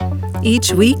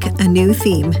Each week, a new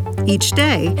theme. Each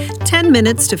day, 10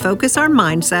 minutes to focus our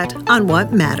mindset on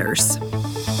what matters.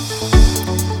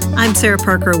 I'm Sarah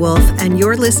Parker Wolf, and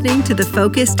you're listening to the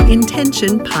Focused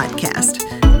Intention podcast.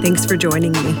 Thanks for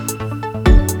joining me.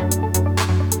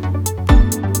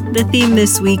 The theme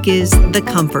this week is the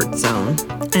comfort zone,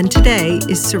 and today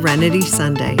is Serenity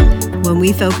Sunday, when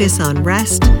we focus on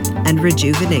rest and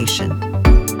rejuvenation.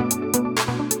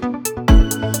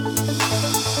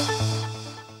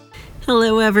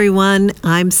 Hello, everyone.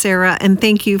 I'm Sarah, and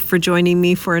thank you for joining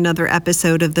me for another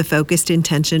episode of the Focused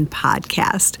Intention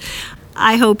podcast.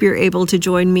 I hope you're able to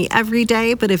join me every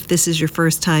day, but if this is your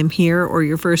first time here or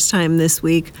your first time this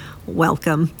week,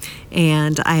 welcome.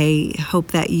 And I hope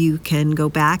that you can go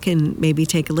back and maybe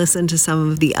take a listen to some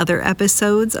of the other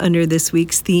episodes under this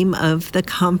week's theme of the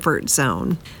comfort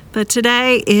zone. But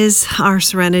today is our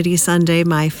Serenity Sunday,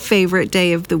 my favorite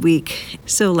day of the week.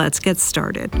 So let's get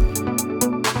started.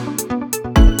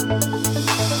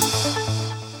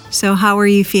 So how are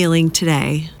you feeling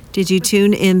today? Did you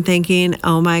tune in thinking,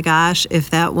 oh my gosh, if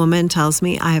that woman tells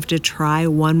me I have to try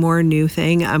one more new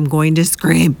thing, I'm going to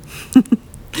scream?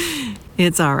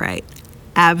 It's all right.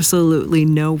 Absolutely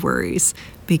no worries,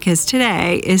 because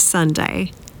today is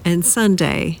Sunday, and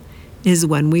Sunday is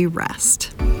when we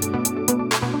rest.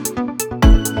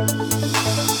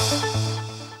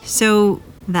 So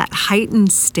that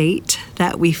heightened state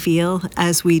that we feel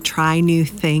as we try new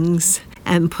things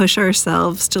and push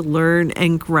ourselves to learn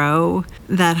and grow,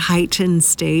 that heightened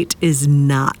state is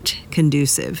not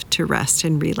conducive to rest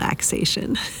and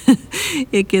relaxation.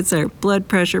 It gets our blood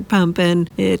pressure pumping.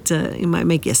 It might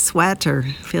make you sweat or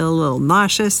feel a little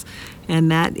nauseous,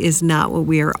 and that is not what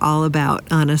we are all about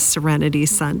on a Serenity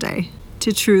Sunday.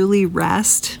 To truly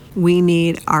rest, we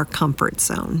need our comfort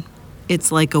zone.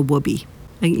 It's like a whoopee.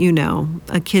 You know,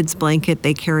 a kid's blanket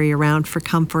they carry around for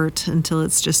comfort until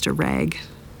it's just a rag.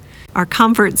 Our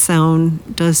comfort zone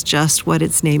does just what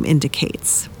its name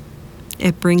indicates.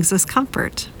 It brings us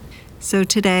comfort. So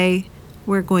today,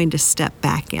 we're going to step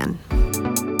back in.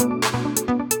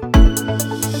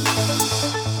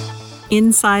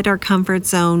 Inside our comfort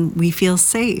zone, we feel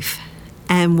safe.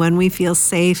 And when we feel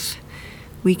safe,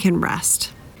 we can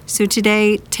rest. So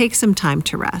today, take some time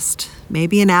to rest.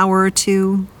 Maybe an hour or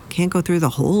two. Can't go through the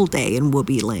whole day in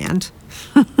whoopee land.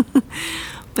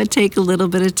 But take a little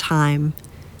bit of time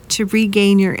to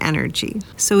regain your energy.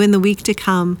 So in the week to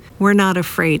come, we're not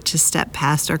afraid to step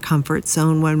past our comfort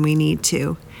zone when we need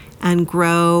to and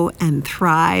grow and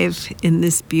thrive in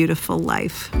this beautiful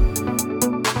life.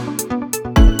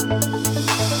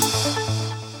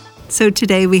 So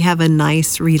today we have a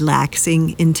nice,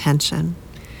 relaxing intention.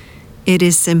 It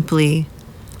is simply,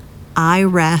 I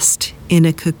rest in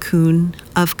a cocoon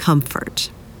of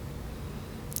comfort.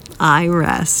 I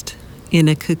rest in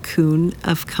a cocoon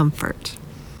of comfort.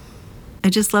 I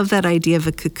just love that idea of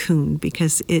a cocoon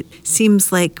because it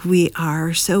seems like we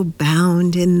are so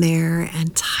bound in there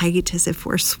and tight as if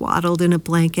we're swaddled in a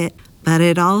blanket. But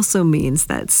it also means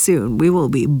that soon we will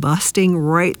be busting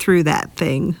right through that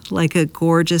thing like a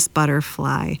gorgeous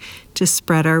butterfly to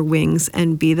spread our wings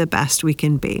and be the best we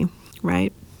can be,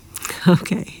 right?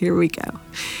 Okay, here we go.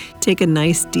 Take a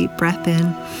nice deep breath in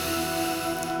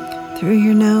through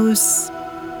your nose.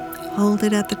 Hold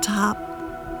it at the top.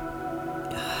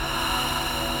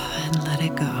 And let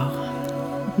it go.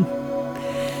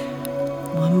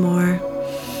 One more.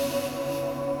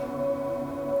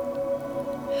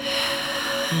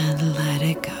 And let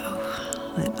it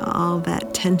go. Let all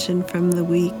that tension from the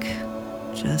week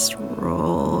just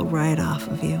roll right off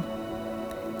of you.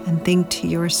 And think to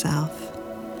yourself,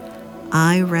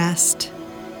 I rest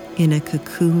in a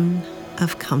cocoon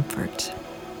of comfort.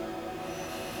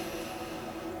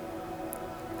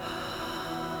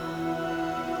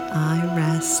 I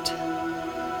rest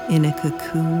in a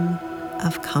cocoon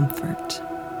of comfort.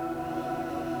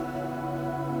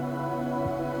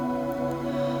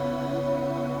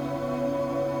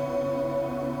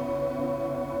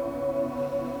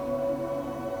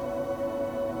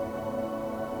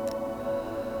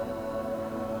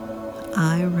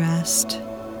 I rest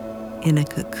in a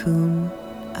cocoon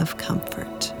of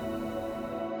comfort.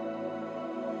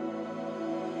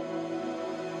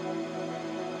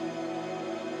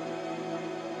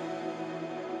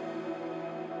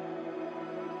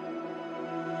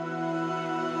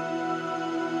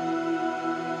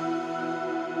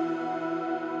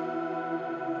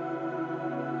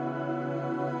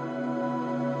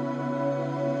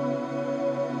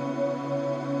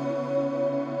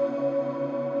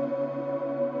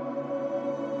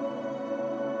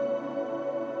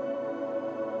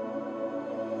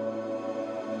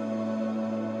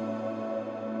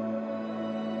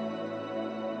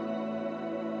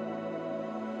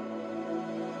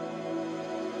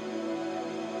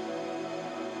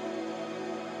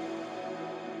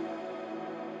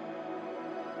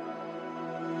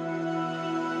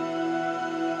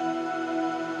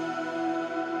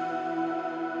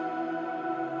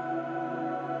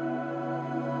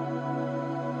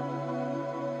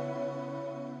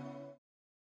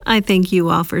 I thank you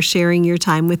all for sharing your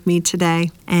time with me today,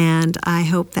 and I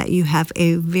hope that you have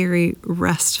a very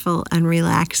restful and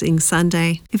relaxing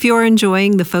Sunday. If you're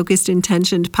enjoying the Focused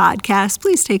Intentioned podcast,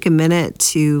 please take a minute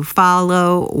to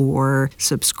follow or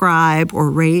subscribe or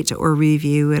rate or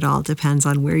review. It all depends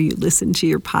on where you listen to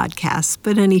your podcasts,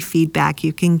 but any feedback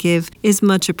you can give is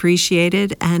much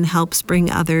appreciated and helps bring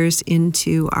others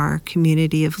into our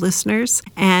community of listeners.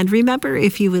 And remember,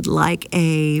 if you would like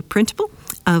a printable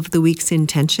of the week's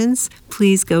intentions,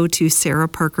 please go to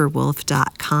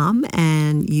sarahparkerwolf.com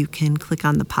and you can click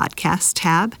on the podcast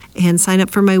tab and sign up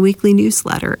for my weekly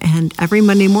newsletter. And every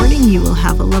Monday morning, you will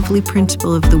have a lovely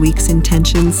printable of the week's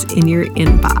intentions in your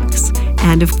inbox.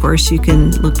 And of course, you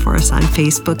can look for us on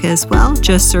Facebook as well.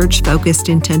 Just search Focused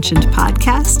Intentioned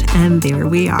Podcast, and there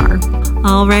we are.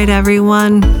 All right,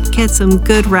 everyone, get some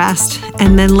good rest,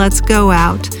 and then let's go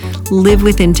out, live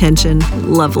with intention,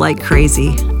 love like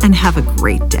crazy, and have a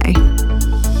great day.